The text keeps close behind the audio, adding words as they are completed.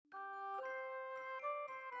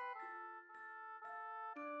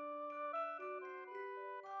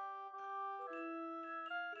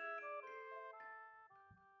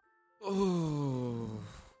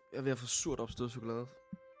er ved at få surt opstødet chokolade.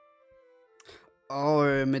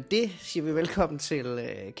 Og med det siger vi velkommen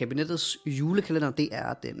til kabinettets julekalender. Det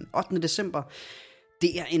er den 8. december.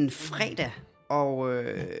 Det er en fredag, og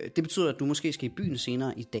det betyder, at du måske skal i byen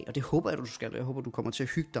senere i dag. Og det håber jeg, du skal. Jeg håber, du kommer til at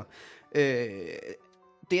hygge dig.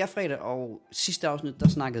 Det er fredag, og sidste afsnit, der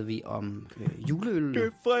snakkede vi om juleøl. Det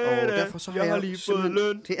er fredag, og derfor så har jeg har lige fået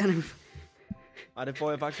løn. Det er Ej, det får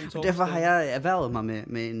jeg faktisk en torsdag. derfor har jeg erhvervet mig med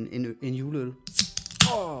en juleøl.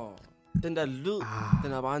 Den der lyd,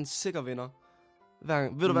 den er bare en sikker vinder. Hver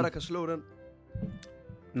gang. Ved du, hvad der kan slå den?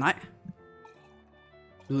 Nej.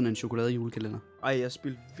 Lyden af en chokolade julekalender. Ej, jeg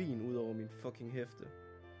spildte vin ud over min fucking hæfte.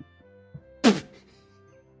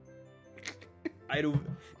 Ej, du...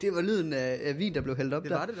 Det var lyden af vin, der blev hældt op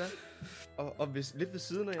Det der. var det da. Og lidt ved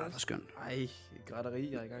siden af Ej, os. hvor skønt. Ej,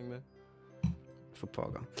 grætteri, jeg er i gang med. For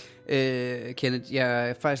pokker. Kenneth, jeg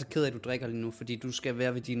er faktisk ked af, at du drikker lige nu, fordi du skal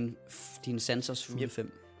være ved dine sansers fulde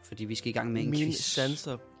 5. Fordi vi skal i gang med en quiz. Mine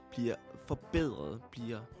sanser bliver forbedret,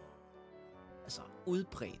 bliver altså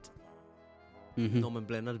udbredt, når man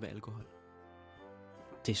blander det med alkohol.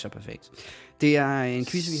 Det er så perfekt. Det er en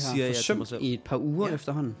quiz, vi Siger har jeg til mig forsømt selv. i et par uger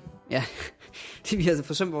efterhånden. Ja, vi har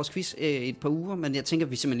forsømt vores quiz i et par uger, men jeg tænker,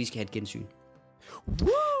 at vi simpelthen lige skal have et gensyn.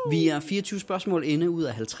 Woo! Vi er 24 spørgsmål inde ud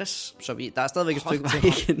af 50, så der er stadigvæk et stykke vej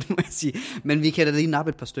igen, må jeg sige. Men vi kan da lige nappe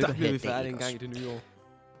et par stykker Der her bliver i vi dag. færdige en gang i det nye år.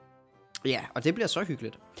 Ja, og det bliver så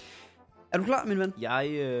hyggeligt. Er du klar, min ven?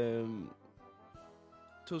 Jeg...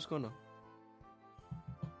 2 sekunder.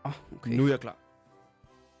 Okay. Nu er jeg klar.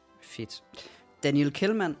 Fedt. Daniel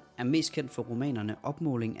Kellman er mest kendt for romanerne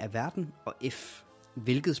Opmåling af verden og F.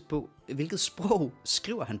 Hvilket sprog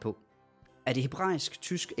skriver han på? Er det hebraisk,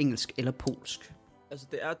 tysk, engelsk eller polsk? Altså,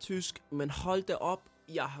 det er tysk, men hold da op.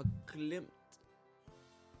 Jeg har glemt...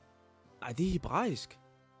 Ej, det er hebraisk.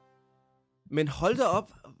 Men hold da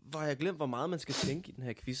op, hvor jeg glemt, hvor meget man skal tænke i den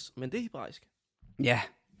her quiz. Men det er hebraisk. Ja.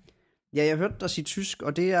 Ja, jeg hørte dig sige tysk,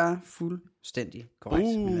 og det er fuldstændig korrekt.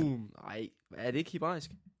 min ven. Nej, er det ikke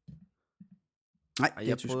hebraisk? Nej, Ej, det er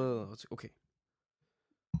jeg tysk. prøvede... Okay.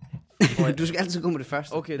 Du skal altid gå med det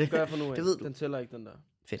første. Okay, det gør jeg for nu af. Det ved du. Den tæller ikke, den der.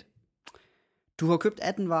 Fedt. Du har købt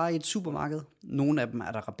 18 varer i et supermarked. Nogle af dem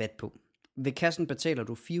er der rabat på. Ved kassen betaler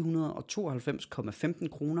du 492,15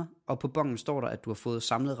 kroner, og på bongen står der, at du har fået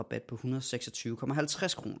samlet rabat på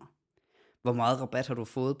 126,50 kroner. Hvor meget rabat har du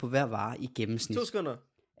fået på hver vare i gennemsnit? 2 sekunder.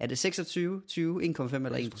 Er det 26, 20, 1,5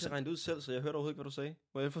 eller Jeg skulle 1%? regne det ud selv, så jeg hørte overhovedet ikke, hvad du sagde.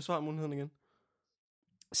 Må jeg forsvare muligheden igen?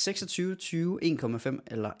 26, 20, 1,5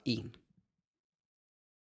 eller 1?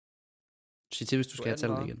 Sig til, hvis du skal have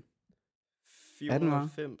tallet igen.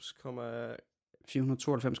 490,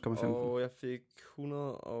 492,15. og jeg fik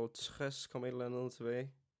 160, et eller andet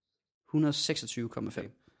tilbage. 126,5.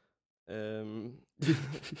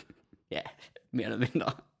 Ja, mere eller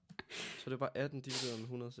mindre. Så det er bare 18 divideret med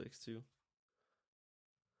 126.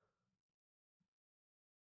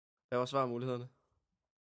 Hvad var svarmulighederne?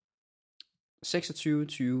 26,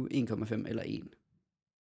 20, 1,5 eller 1.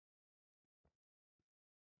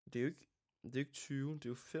 Det er jo ikke 20, det er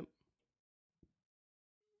jo 5.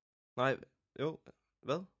 Nej, jo,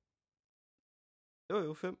 hvad?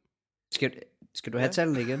 Jo, 5. Skal du have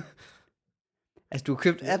tallene igen? Altså, du har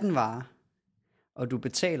købt 18 varer, og du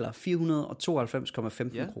betaler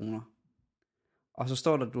 492,15 kroner. Og så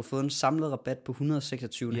står der, at du har fået en samlet rabat på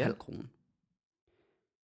 126,5 kroner.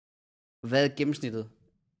 Hvad er gennemsnittet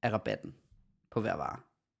af rabatten på hver vare?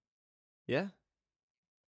 Ja.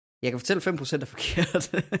 Jeg kan fortælle 5% er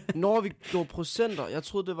forkert. Når vi går procenter, jeg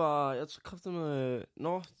troede det var, jeg kræftede med,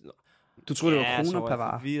 Du troede, det var kroner per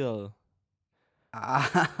vare? Forvirret. Ah.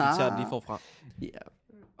 Vi tager den lige forfra. Ja.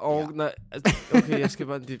 Og nej, altså, okay, jeg skal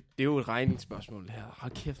bare, det er jo et regningsspørgsmål det her.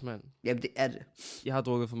 Hold kæft, mand. Jamen, det er det. Jeg har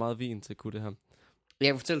drukket for meget vin til at kunne det her. Jeg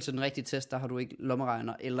kan fortælle til den rigtige test, der har du ikke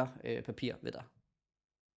lommeregner eller papir ved dig.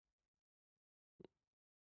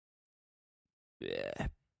 Ja.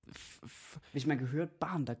 Hvis man kan høre et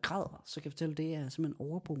barn, der græder, så kan jeg fortælle, det er simpelthen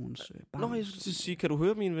overboens barn. Nå, jeg skulle til at sige, kan du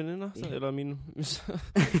høre mine veninder? Så, eller mine...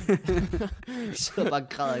 Jeg sidder bare og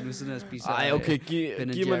græder ind ved siden af at spise. Ej, okay, giv mig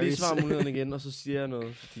lige Jerry's. svarmuligheden igen, og så siger jeg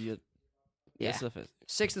noget, fordi jeg sidder fast.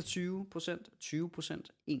 26%, 20%,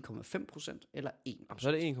 1,5% eller 1%. Så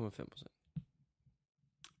er det 1,5%.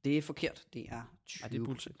 Det er forkert. Det er 20%. Ej, det er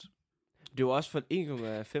bullshit. Det er jo også for 1,5,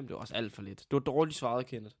 det er også alt for lidt. Det var dårligt svaret,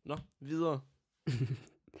 Kenneth. Nå, videre.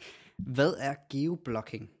 Hvad er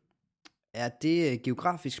geoblocking? Er det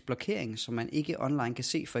geografisk blokering, som man ikke online kan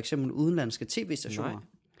se, for eksempel udenlandske tv-stationer? Nej.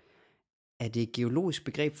 Er det et geologisk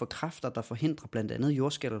begreb for kræfter, der forhindrer blandt andet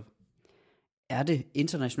jordskælv? Er det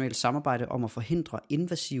internationalt samarbejde om at forhindre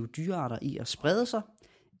invasive dyrearter i at sprede sig?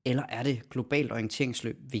 Eller er det globalt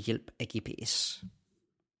orienteringsløb ved hjælp af GPS?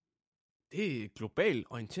 Det er et globalt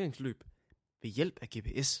orienteringsløb ved hjælp af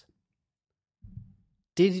GPS.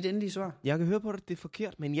 Det er dit endelige svar. Jeg kan høre på dig, det er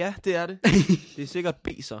forkert, men ja, det er det. Det er sikkert B,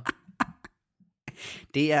 så.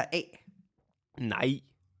 Det er A. Nej,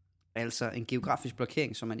 Altså en geografisk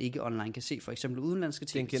blokering, som man ikke online kan se. For eksempel udenlandske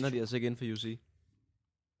ting. den kender de altså ikke inden for UC.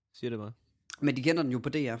 Siger det bare. Men de kender den jo på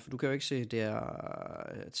DR, for du kan jo ikke se DR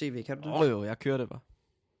TV, kan du det? Jo, jeg kører det bare.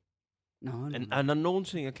 Nå. Er der nogle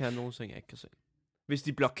ting, jeg kan, nogle ting, jeg ikke kan se? Hvis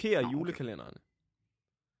de blokerer okay. julekalenderne,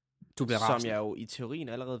 Du bliver som rasende. jeg jo i teorien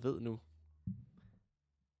allerede ved nu,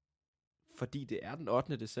 fordi det er den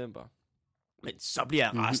 8. december, men så bliver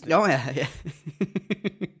jeg rasende. Jo, ja.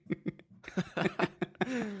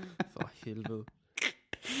 For helvede.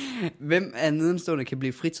 Hvem af nedenstående kan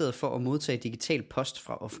blive fritaget for at modtage digital post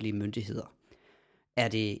fra offentlige myndigheder? Er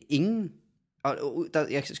det ingen? Og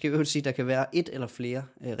jeg skal jo sige, at der kan være et eller flere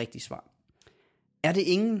rigtige svar. Er det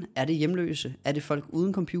ingen? Er det hjemløse? Er det folk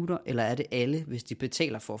uden computer? Eller er det alle, hvis de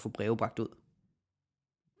betaler for at få breve bragt ud?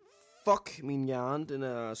 Fuck, min hjerne, den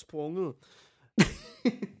er sprunget.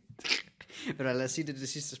 Lad os sige, det er det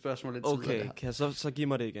sidste spørgsmål. Lidt Okay, tidligere. kan jeg så give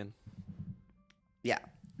mig det igen? Ja.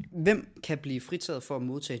 Hvem kan blive fritaget for at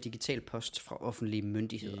modtage digital post fra offentlige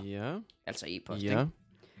myndigheder? Ja. Altså e-post, Ja. ikke?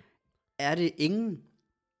 Er det ingen?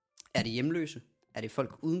 Er det hjemløse? Er det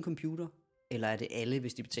folk uden computer? Eller er det alle,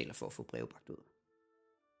 hvis de betaler for at få breve bragt ud?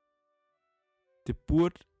 Det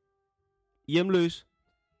burde hjemløs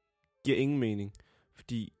giver ingen mening,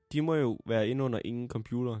 fordi de må jo være inde under ingen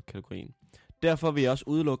computerkategorien. Derfor vil jeg også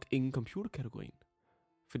udelukke ingen computerkategorien,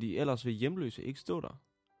 fordi ellers vil hjemløse ikke stå der.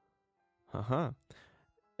 Haha.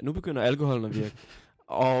 Nu begynder alkoholen at virke.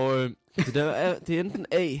 Og det er enten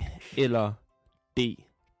A eller D.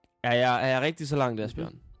 Er jeg rigtig så langt,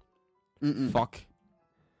 Asbjørn? Mm-mm. Fuck.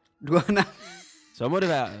 Du har Så må det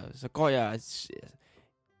være, så går jeg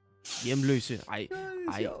hjemløse. Ej,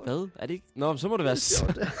 hvad? Er det ikke? Nå, så må det være,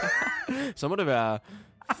 så må det være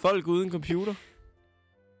folk uden computer.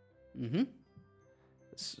 Mm-hmm.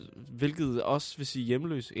 Hvilket også vil sige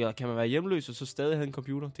hjemløs. Eller kan man være hjemløs og så stadig have en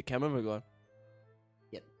computer? Det kan man vel godt.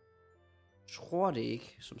 Jeg tror det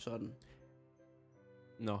ikke, som sådan.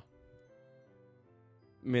 Nå.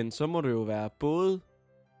 Men så må det jo være både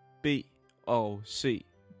B og C.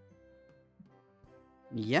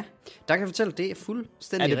 Ja, der kan jeg fortælle, at det er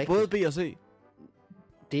fuldstændig Er det rigtigt. både B og C?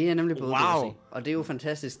 Det er nemlig både B og Wow. C. Og det er jo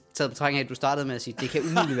fantastisk, taget på betragtning af, at du startede med at sige, det kan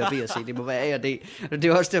umuligt være B og C, det må være A og D. Og det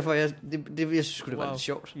er også derfor, jeg synes sgu, det var lidt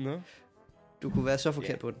sjovt. Nå. Du kunne være så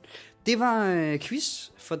forkert på den. Det var quiz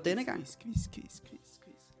for denne gang. Quiz.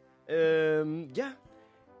 Ja.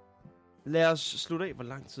 Lad os slutte af. Hvor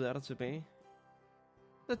lang tid er der tilbage?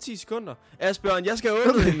 Der er 10 sekunder. Asbjørn, jeg skal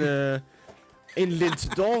åbne en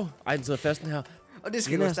Lintador. Ej, den sidder fast den her. Og det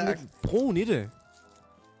skal Den gå er sådan stærkt. lidt brun i det.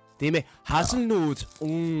 Det er med hasselnut.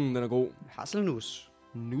 Den er god. Hasselnus.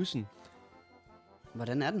 Nussen.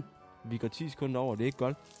 Hvordan er den? Vi går 10 sekunder over, det er ikke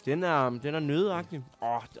godt. Den er nødagtig.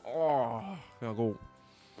 Den er god.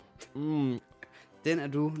 Den er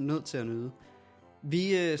du nødt til at nyde.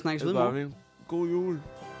 Vi snakkes Det ved var morgen. en god jul.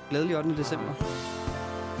 Glædelig 8. december.